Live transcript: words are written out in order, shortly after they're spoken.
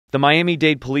The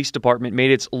Miami-Dade Police Department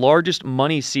made its largest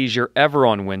money seizure ever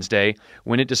on Wednesday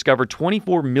when it discovered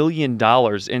 $24 million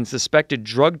in suspected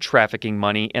drug trafficking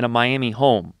money in a Miami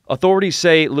home. Authorities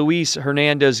say Luis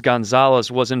Hernandez-Gonzalez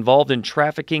was involved in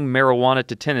trafficking marijuana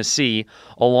to Tennessee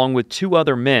along with two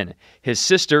other men. His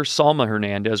sister, Salma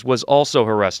Hernandez, was also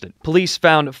arrested. Police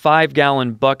found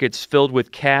 5-gallon buckets filled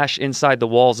with cash inside the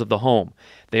walls of the home.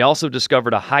 They also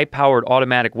discovered a high-powered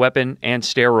automatic weapon and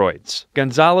steroids.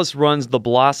 Gonzalez runs the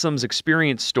Blossoms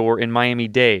Experience store in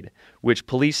Miami-Dade, which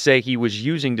police say he was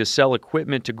using to sell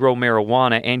equipment to grow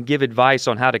marijuana and give advice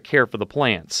on how to care for the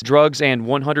plants. Drugs and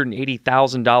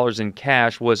 $180,000 in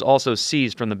cash was also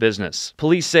seized from the business.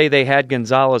 Police say they had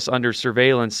Gonzalez under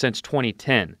surveillance since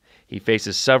 2010. He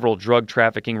faces several drug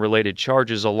trafficking-related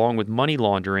charges along with money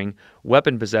laundering,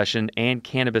 weapon possession, and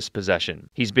cannabis possession.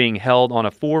 He's being held on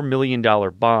a $4 million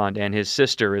bond, and his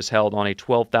sister is held on a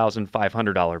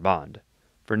 $12,500 bond.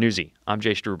 For Newsy, I'm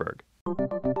Jay Struberg.